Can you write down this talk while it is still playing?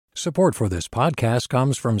Support for this podcast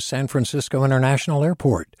comes from San Francisco International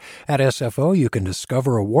Airport. At SFO, you can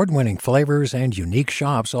discover award-winning flavors and unique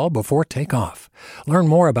shops all before takeoff. Learn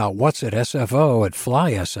more about what's at SFO at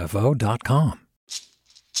flysfo.com.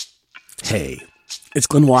 Hey, it's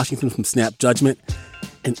Glenn Washington from Snap Judgment.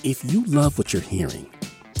 And if you love what you're hearing,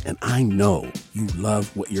 and I know you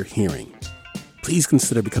love what you're hearing, please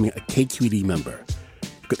consider becoming a KQED member.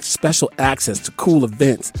 Get special access to cool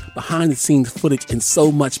events, behind-the-scenes footage, and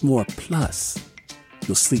so much more. Plus,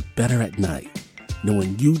 you'll sleep better at night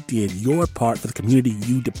knowing you did your part for the community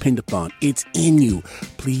you depend upon. It's in you.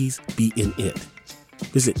 Please be in it.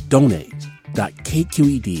 Visit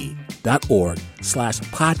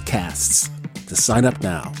donate.kqed.org/podcasts to sign up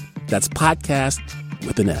now. That's podcast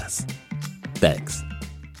with an S. Thanks.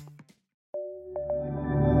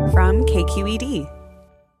 From KQED.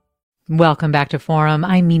 Welcome back to Forum.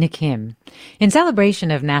 I'm Mina Kim. In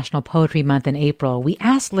celebration of National Poetry Month in April, we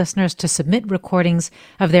asked listeners to submit recordings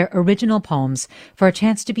of their original poems for a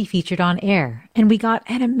chance to be featured on air. And we got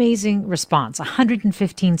an amazing response,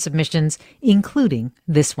 115 submissions, including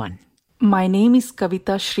this one. My name is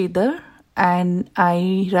Kavita Sridhar, and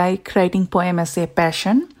I like writing poem as a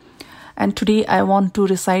passion. And today I want to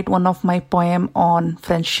recite one of my poem on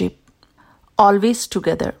friendship. Always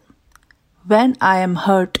together. When I am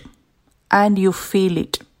hurt, and you feel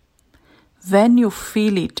it. When you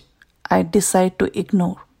feel it, I decide to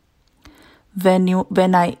ignore.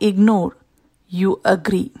 When I ignore, you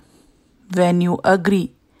agree. When you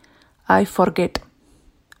agree, I forget.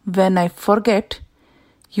 When I forget,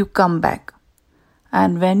 you come back.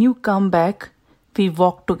 And when you come back, we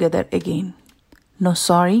walk together again. No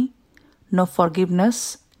sorry, no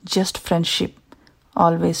forgiveness, just friendship,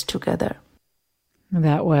 always together.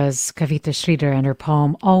 That was Kavita Sridhar and her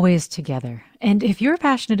poem, Always Together. And if you're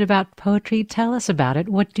passionate about poetry, tell us about it.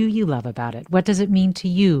 What do you love about it? What does it mean to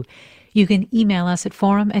you? You can email us at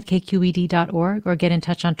forum@kqed.org or get in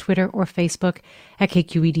touch on Twitter or Facebook at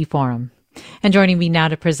KQED Forum. And joining me now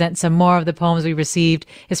to present some more of the poems we received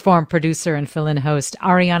is Forum producer and fill-in host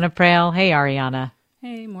Ariana Prael. Hey, Ariana.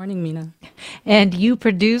 Hey, morning, Mina. And you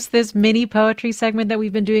produced this mini poetry segment that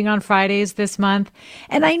we've been doing on Fridays this month.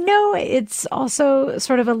 And I know it's also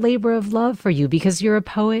sort of a labor of love for you because you're a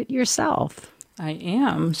poet yourself. I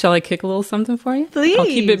am. Shall I kick a little something for you? Please. I'll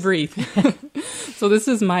keep it brief. So this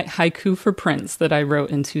is my haiku for Prince that I wrote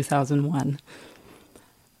in 2001.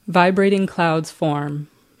 Vibrating clouds form,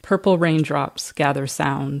 purple raindrops gather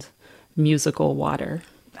sound, musical water.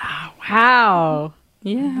 Oh, wow.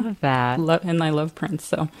 Yeah. I love that. And I love Prince,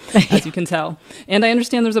 so as you can tell. And I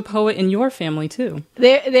understand there's a poet in your family, too.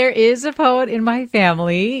 There is a poet in my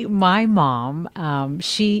family. My mom,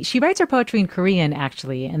 she writes her poetry in Korean,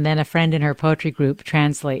 actually, and then a friend in her poetry group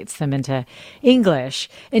translates them into English.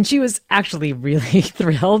 And she was actually really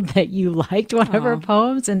thrilled that you liked one of her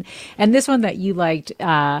poems. And this one that you liked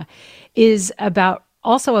is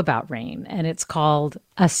also about rain, and it's called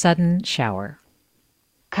A Sudden Shower.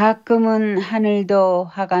 가끔은 하늘도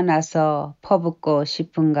화가 나서 퍼붓고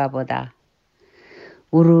싶은가 보다.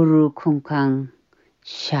 우르르 쿵쾅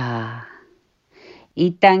샤.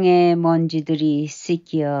 이 땅의 먼지들이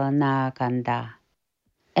씻겨 나아간다.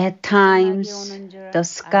 At times, the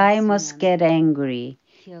sky must get angry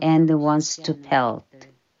and wants to pelt.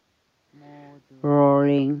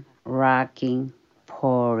 Roaring, rocking,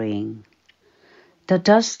 pouring. The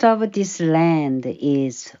dust of this land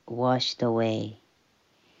is washed away.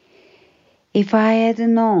 If I had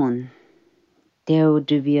known there would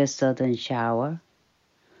be a sudden shower,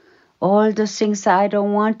 all the things I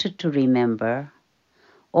don't want to remember,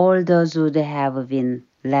 all those would have been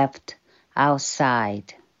left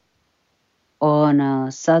outside. On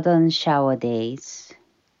a sudden shower days,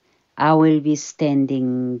 I will be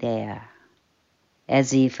standing there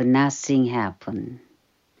as if nothing happened.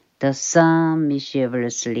 The sun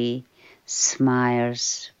mischievously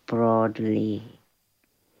smiles broadly.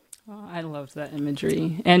 Oh, I loved that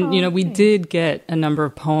imagery. And, we did get a number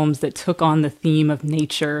of poems that took on the theme of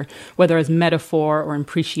nature, whether as metaphor or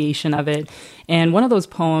appreciation of it. And one of those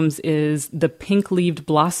poems is The Pink-Leaved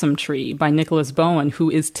Blossom Tree by Nicholas Bowen, who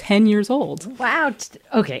is 10 years old. Wow.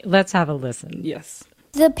 Okay, let's have a listen. Yes.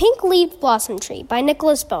 The Pink-Leaved Blossom Tree by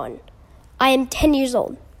Nicholas Bowen. I am 10 years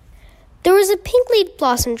old. There was a pink-leaved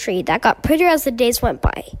blossom tree that got prettier as the days went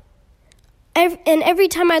by. And every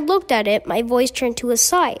time I looked at it, my voice turned to a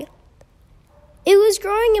sigh. It was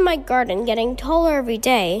growing in my garden, getting taller every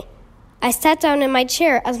day. I sat down in my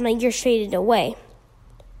chair as my years faded away.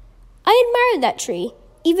 I admired that tree,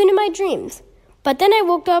 even in my dreams. But then I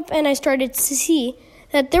woke up and I started to see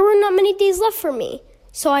that there were not many days left for me,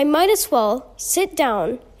 so I might as well sit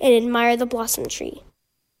down and admire the blossom tree.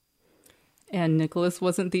 And Nicholas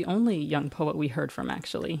wasn't the only young poet we heard from,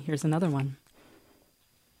 actually. Here's another one.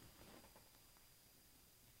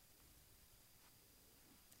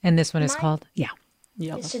 And this one is called, Yellow.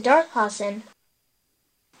 Siddharth Hassan.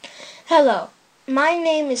 Hello, my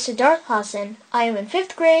name is Siddharth Hassan. I am in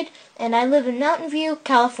 5th grade and I live in Mountain View,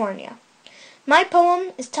 California. My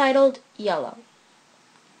poem is titled Yellow.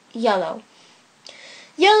 Yellow.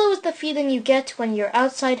 Yellow is the feeling you get when you're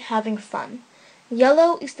outside having fun.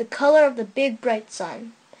 Yellow is the color of the big bright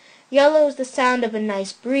sun. Yellow is the sound of a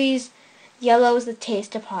nice breeze. Yellow is the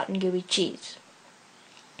taste of hot and gooey cheese.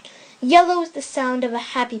 Yellow is the sound of a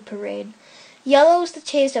happy parade. Yellow is the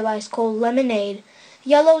taste of ice-cold lemonade.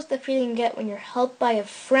 Yellow is the feeling you get when you're helped by a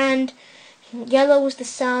friend. Yellow is the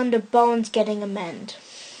sound of bones getting a mend.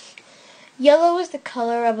 Yellow is the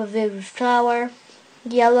color of a vivid flower.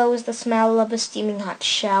 Yellow is the smell of a steaming hot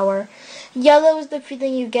shower. Yellow is the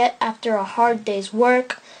feeling you get after a hard day's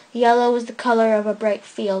work. Yellow is the color of a bright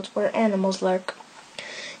field where animals lurk.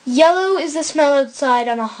 Yellow is the smell outside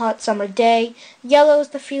on a hot summer day. Yellow is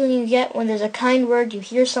the feeling you get when there's a kind word you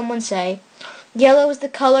hear someone say. Yellow is the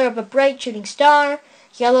color of a bright shooting star.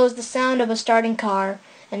 Yellow is the sound of a starting car.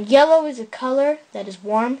 And yellow is a color that is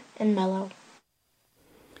warm and mellow.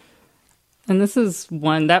 And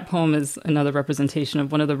that poem is another representation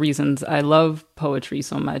of one of the reasons I love poetry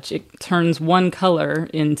so much. It turns one color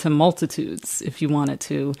into multitudes, if you want it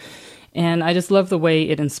to. And I just love the way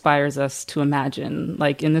it inspires us to imagine,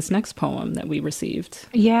 like in this next poem that we received.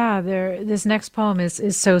 Yeah, this next poem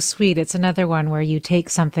is so sweet. It's another one where you take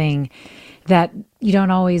something that you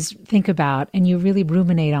don't always think about and you really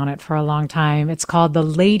ruminate on it for a long time. It's called The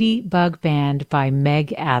Ladybug Band by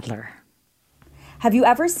Meg Adler. Have you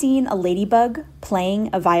ever seen a ladybug playing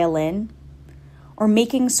a violin or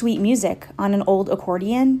making sweet music on an old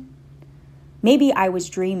accordion? Maybe I was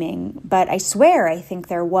dreaming, but I swear I think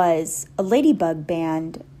there was a ladybug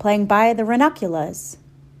band playing by the ranunculus.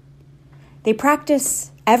 They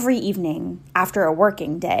practice every evening after a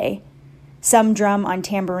working day. Some drum on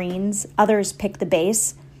tambourines, others pick the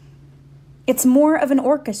bass. It's more of an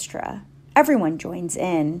orchestra. Everyone joins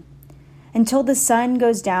in until the sun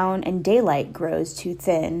goes down and daylight grows too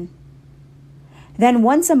thin. Then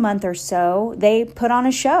once a month or so, they put on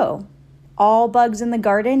a show. All bugs in the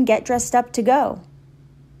garden get dressed up to go.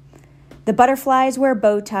 The butterflies wear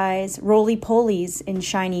bow ties, roly-polies in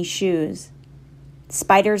shiny shoes.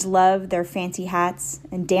 Spiders love their fancy hats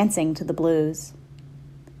and dancing to the blues.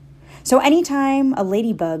 So anytime a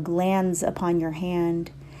ladybug lands upon your hand,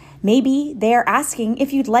 maybe they are asking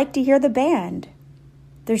if you'd like to hear the band.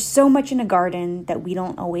 There's so much in a garden that we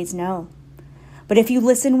don't always know. But if you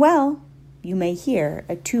listen well, you may hear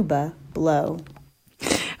a tuba blow.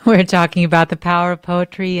 We're talking about the power of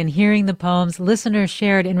poetry and hearing the poems listeners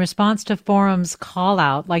shared in response to forums call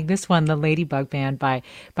out, like this one, The Ladybug Band by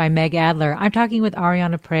Meg Adler. I'm talking with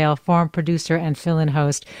Ariana Prale, forum producer and fill-in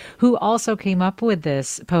host, who also came up with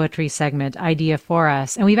this poetry segment idea for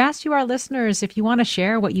us. And we've asked you, our listeners, if you want to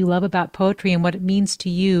share what you love about poetry and what it means to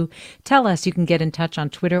you, tell us. You can get in touch on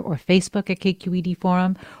Twitter or Facebook at KQED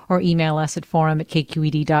Forum or email us at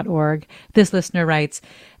forum@kqed.org. This listener writes,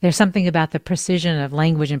 there's something about the precision of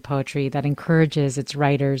language and poetry that encourages its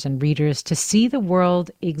writers and readers to see the world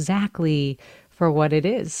exactly for what it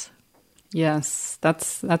is. Yes,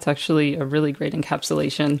 that's actually a really great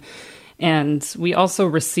encapsulation. And we also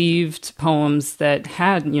received poems that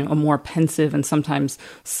had, a more pensive and sometimes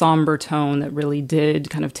somber tone that really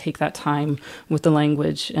did kind of take that time with the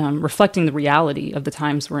language, reflecting the reality of the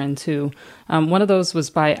times we're in too. One of those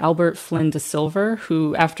was by Albert Flynn de Silver,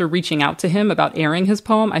 who, after reaching out to him about airing his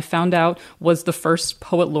poem, I found out was the first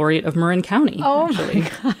poet laureate of Marin County. Oh actually.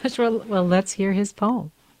 My gosh! Well, let's hear his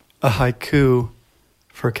poem. A haiku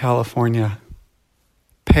for California.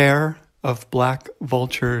 Pair of black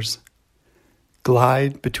vultures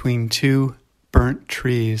glide between two burnt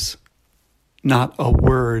trees, not a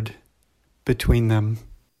word between them.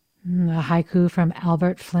 A haiku from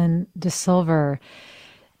Albert Flynn de Silver.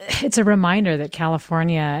 It's a reminder that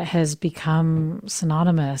California has become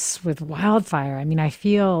synonymous with wildfire. I mean, I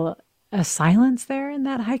feel a silence there in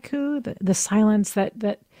that haiku, the silence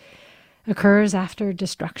that occurs after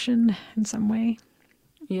destruction in some way.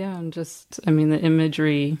 Yeah, and the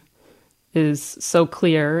imagery is so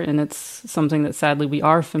clear, and it's something that sadly we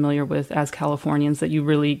are familiar with as Californians, that you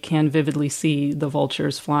really can vividly see the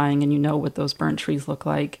vultures flying and what those burnt trees look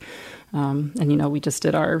like. We just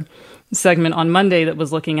did our segment on Monday that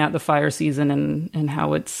was looking at the fire season and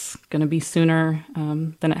how it's going to be sooner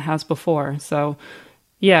than it has before. So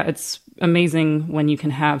yeah, it's amazing when you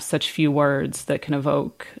can have such few words that can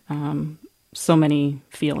evoke so many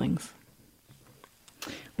feelings.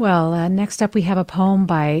 Well, next up we have a poem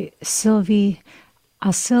by Sylvie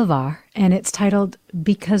Alsilvar, and it's titled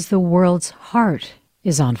Because the World's Heart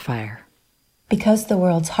is on Fire. Because the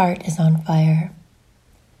world's heart is on fire.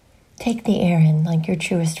 Take the air in like your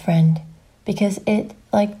truest friend, because it,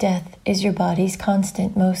 like death, is your body's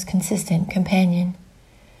constant, most consistent companion.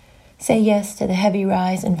 Say yes to the heavy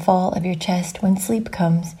rise and fall of your chest when sleep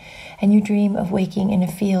comes, and you dream of waking in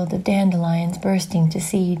a field of dandelions bursting to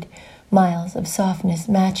seed, miles of softness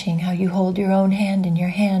matching how you hold your own hand in your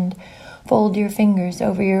hand, fold your fingers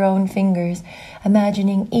over your own fingers,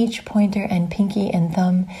 imagining each pointer and pinky and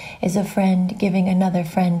thumb is a friend giving another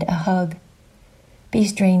friend a hug. Be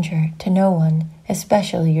stranger to no one,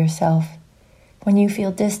 especially yourself. When you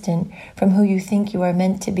feel distant from who you think you are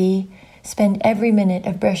meant to be, spend every minute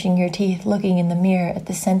of brushing your teeth looking in the mirror at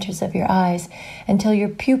the centers of your eyes until your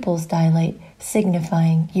pupils dilate,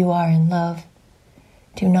 signifying you are in love.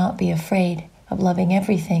 Do not be afraid of loving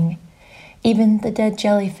everything. Even the dead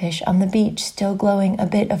jellyfish on the beach still glowing a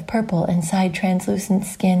bit of purple inside translucent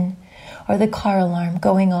skin, or the car alarm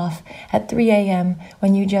going off at 3 a.m.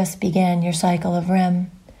 when you just began your cycle of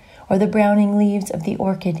REM, or the browning leaves of the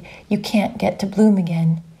orchid you can't get to bloom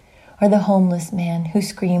again, or the homeless man who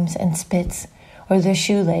screams and spits, or the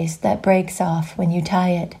shoelace that breaks off when you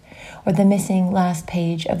tie it, or the missing last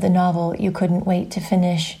page of the novel you couldn't wait to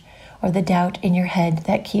finish, or the doubt in your head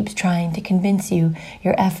that keeps trying to convince you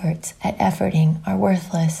your efforts at efforting are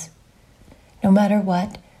worthless. No matter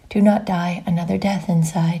what, do not die another death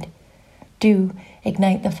inside. Do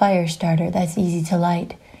ignite the fire starter that's easy to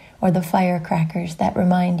light, or the firecrackers that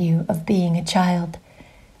remind you of being a child,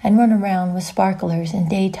 and run around with sparklers in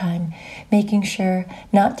daytime, making sure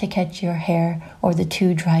not to catch your hair or the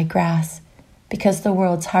too dry grass, because the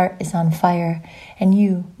world's heart is on fire, and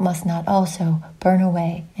you must not also burn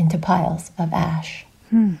away into piles of ash.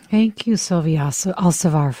 Thank you, Sylvia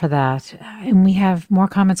Alcivar, for that. And we have more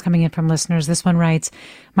comments coming in from listeners. This one writes,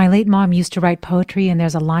 my late mom used to write poetry, and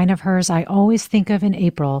there's a line of hers I always think of in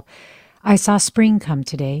April. I saw spring come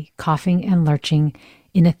today, coughing and lurching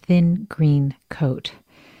in a thin green coat.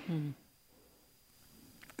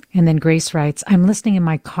 And then Grace writes, I'm listening in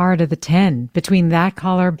my car to the 10. Between that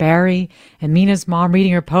caller, Barry, and Mina's mom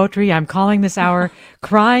reading her poetry, I'm calling this hour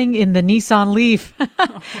Crying in the Nissan Leaf.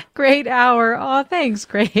 Great hour. Oh, thanks,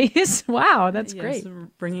 Grace. Wow, that's great.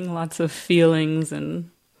 Bringing lots of feelings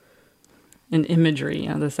and imagery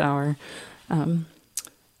this hour.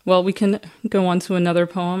 Well, we can go on to another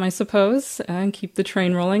poem, I suppose, and keep the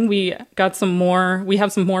train rolling. We have some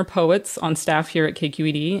more poets on staff here at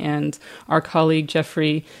KQED, and our colleague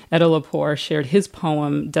Jeffrey Edelapour shared his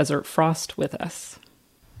poem, Desert Frost, with us.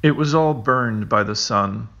 It was all burned by the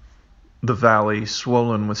sun, the valley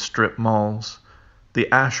swollen with strip malls,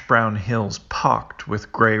 the ash-brown hills pocked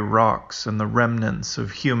with gray rocks and the remnants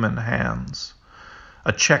of human hands,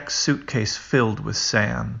 a check suitcase filled with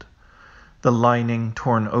sand, the lining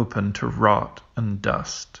torn open to rot and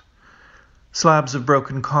dust, slabs of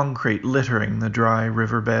broken concrete littering the dry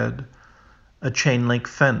riverbed, a chain-link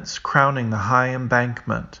fence crowning the high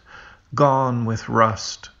embankment, gone with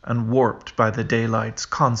rust and warped by the daylight's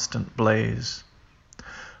constant blaze.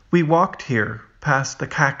 We walked here past the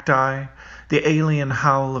cacti, the alien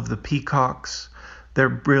howl of the peacocks, their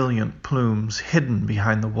brilliant plumes hidden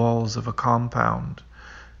behind the walls of a compound.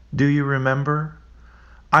 Do you remember?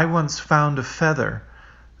 I once found a feather,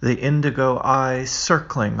 the indigo eye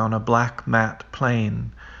circling on a black matte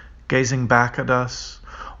plain, gazing back at us,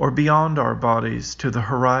 or beyond our bodies to the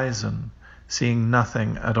horizon, seeing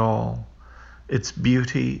nothing at all, its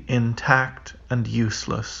beauty intact and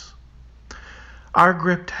useless. Our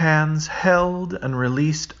gripped hands held and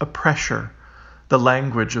released a pressure, the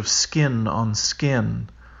language of skin on skin.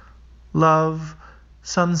 Love,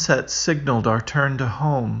 sunset signaled our turn to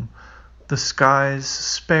home, the sky's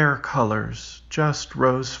spare colors, just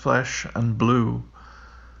rose flesh and blue.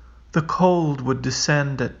 The cold would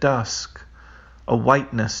descend at dusk, a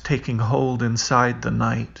whiteness taking hold inside the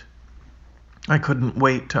night. I couldn't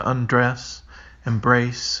wait to undress,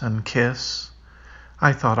 embrace, and kiss.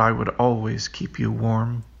 I thought I would always keep you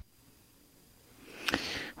warm.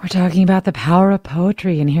 We're talking about the power of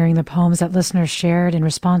poetry and hearing the poems that listeners shared in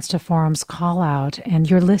response to Forum's call out. And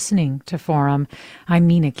you're listening to Forum. I'm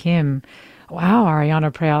Mina Kim. Wow,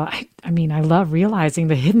 Ariana Prale. I love realizing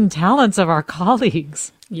the hidden talents of our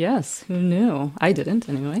colleagues. Yes, who knew? I didn't,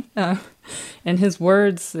 anyway. And his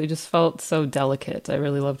words, they just felt so delicate. I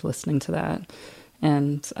really loved listening to that.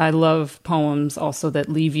 And I love poems also that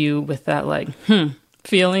leave you with that,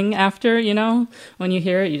 feeling after, when you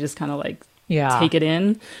hear it. You just kind of take it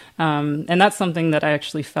in. And that's something that I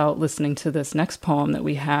actually felt listening to this next poem that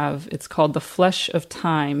we have. It's called The Flesh of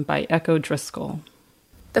Time by Echo Driscoll.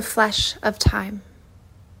 The Flesh of Time.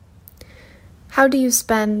 How do you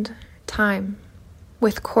spend time?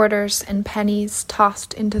 With quarters and pennies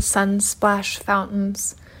tossed into sun-splash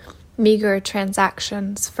fountains, meager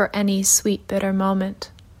transactions for any sweet bitter moment.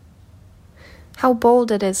 How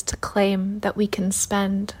bold it is to claim that we can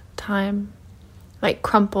spend time, like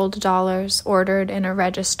crumpled dollars ordered in a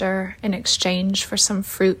register in exchange for some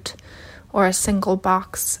fruit or a single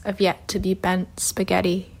box of yet-to-be-bent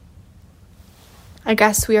spaghetti. I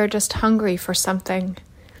guess we are just hungry for something,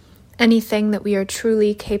 anything that we are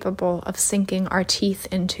truly capable of sinking our teeth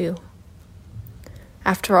into.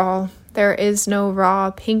 After all, there is no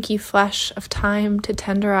raw, pinky flesh of time to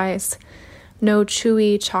tenderize, no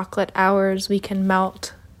chewy chocolate hours we can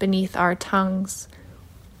melt beneath our tongues.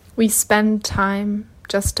 We spend time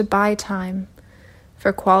just to buy time,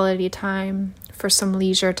 for quality time, for some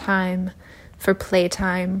leisure time, for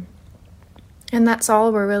playtime. And that's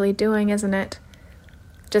all we're really doing, isn't it?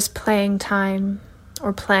 Just playing time,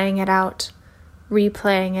 or playing it out,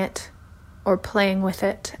 replaying it, or playing with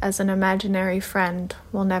it as an imaginary friend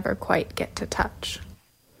we'll never quite get to touch.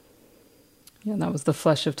 Yeah, that was The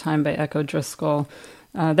Flesh of Time by Echo Driscoll.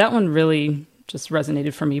 That one really just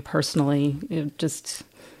resonated for me personally. Just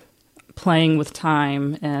playing with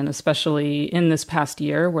time, and especially in this past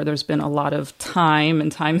year where there's been a lot of time,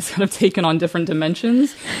 and time has kind of taken on different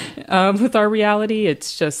dimensions with our reality.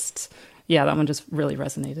 It's just... yeah, that one just really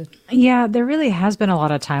resonated. Yeah, there really has been a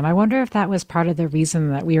lot of time. I wonder if that was part of the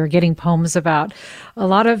reason that we were getting poems about a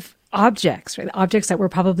lot of objects, right? Objects that we're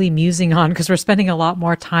probably musing on because we're spending a lot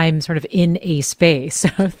more time sort of in a space. So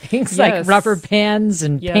things like rubber bands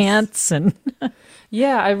and pants and...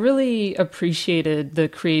 Yeah, I really appreciated the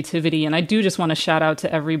creativity, and I do just want to shout out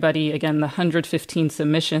to everybody, again, the 115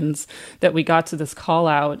 submissions that we got to this call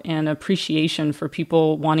out, and appreciation for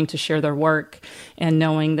people wanting to share their work, and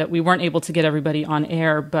knowing that we weren't able to get everybody on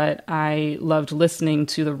air, but I loved listening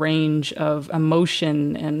to the range of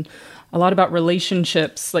emotion and a lot about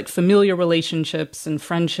relationships, like familiar relationships and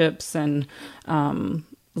friendships and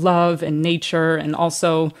love and nature, and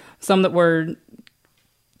also some that were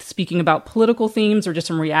speaking about political themes or just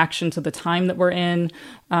in reaction to the time that we're in.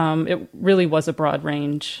 It really was a broad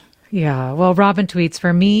range. Yeah. Well, Robin tweets,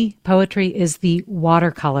 for me, poetry is the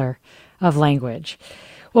watercolor of language.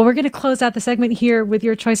 Well, we're going to close out the segment here with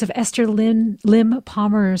your choice of Esther Lim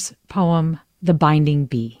Palmer's poem, The Binding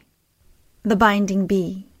Bee. The Binding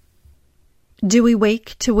Bee. Do we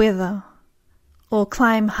wake to wither, or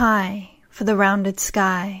climb high for the rounded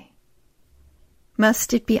sky?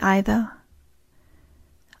 Must it be either?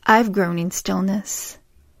 I've grown in stillness,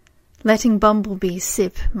 letting bumblebees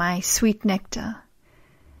sip my sweet nectar,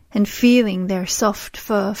 and feeling their soft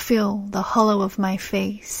fur fill the hollow of my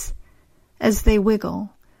face as they wiggle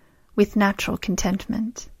with natural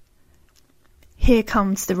contentment. Here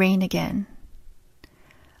comes the rain again.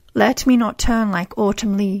 Let me not turn like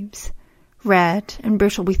autumn leaves, red and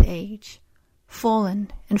brittle with age,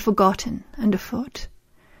 fallen and forgotten underfoot.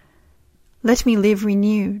 Let me live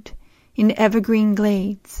renewed in evergreen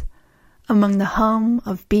glades, among the hum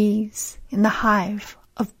of bees in the hive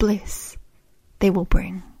of bliss they will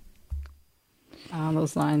bring.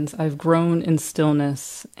 Those lines, I've grown in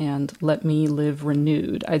stillness and let me live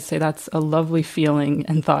renewed. I'd say that's a lovely feeling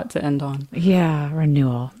and thought to end on. Yeah,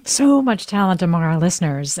 renewal. So much talent among our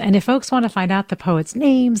listeners. And if folks want to find out the poets'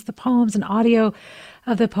 names, the poems, and audio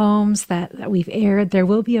of the poems that we've aired, there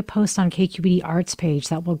will be a post on KQED Arts page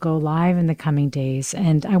that will go live in the coming days.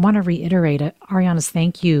 And I want to reiterate Ariana's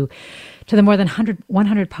thank you to the more than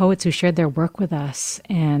 100 poets who shared their work with us.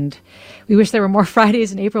 And we wish there were more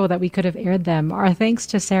Fridays in April that we could have aired them. Our thanks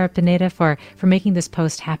to Sarah Pineda for making this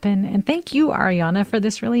post happen. And thank you, Ariana, for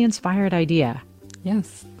this really inspired idea.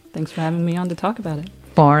 Yes, thanks for having me on to talk about it.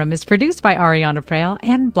 Forum is produced by Ariana Prale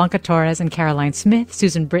and Blanca Torres and Caroline Smith.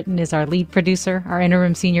 Susan Britton is our lead producer. Our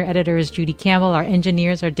interim senior editor is Judy Campbell. Our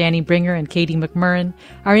engineers are Danny Bringer and Katie McMurrin.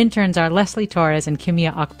 Our interns are Leslie Torres and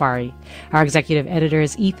Kimia Akbari. Our executive editor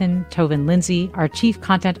is Ethan Tovin Lindsay. Our chief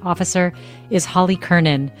content officer is Holly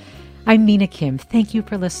Kernan. I'm Mina Kim. Thank you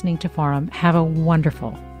for listening to Forum. Have a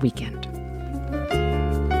wonderful weekend.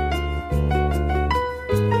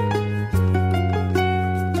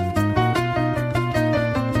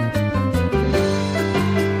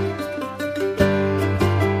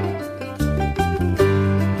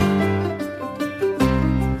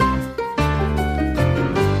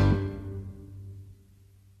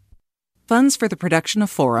 Funds for the production of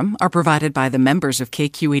Forum are provided by the members of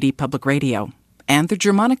KQED Public Radio and the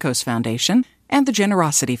Germanicos Foundation and the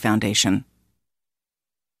Generosity Foundation.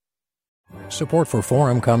 Support for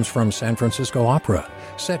Forum comes from San Francisco Opera.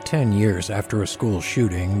 Set 10 years after a school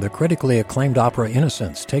shooting, the critically acclaimed opera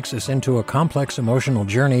Innocence takes us into a complex emotional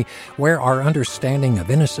journey where our understanding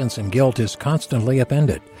of innocence and guilt is constantly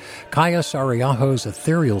upended. Kaya Sariaho's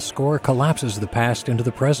ethereal score collapses the past into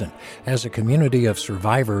the present as a community of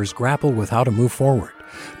survivors grapple with how to move forward.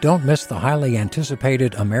 Don't miss the highly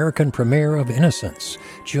anticipated American premiere of Innocence,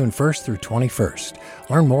 June 1st through 21st.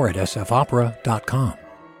 Learn more at sfopera.com.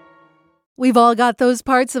 We've all got those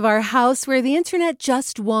parts of our house where the internet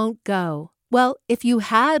just won't go. Well, if you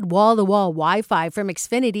had wall-to-wall Wi-Fi from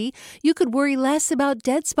Xfinity, you could worry less about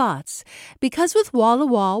dead spots. Because with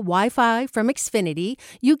wall-to-wall Wi-Fi from Xfinity,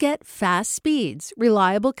 you get fast speeds,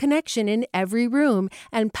 reliable connection in every room,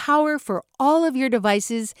 and power for all of your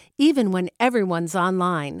devices, even when everyone's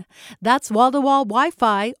online. That's wall-to-wall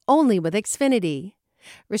Wi-Fi only with Xfinity.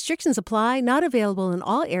 Restrictions apply, not available in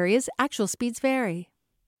all areas. Actual speeds vary.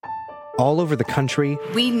 All over the country,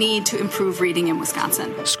 we need to improve reading in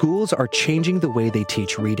Wisconsin. Schools are changing the way they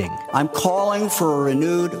teach reading. I'm calling for a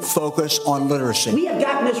renewed focus on literacy. We have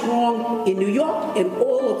gotten this wrong in New York and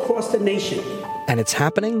all across the nation. And it's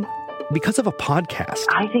happening because of a podcast.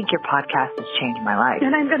 I think your podcast has changed my life.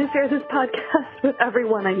 And I'm going to share this podcast with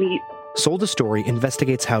everyone I meet. Sold a Story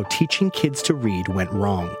investigates how teaching kids to read went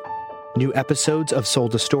wrong. New episodes of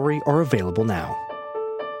Sold a Story are available now.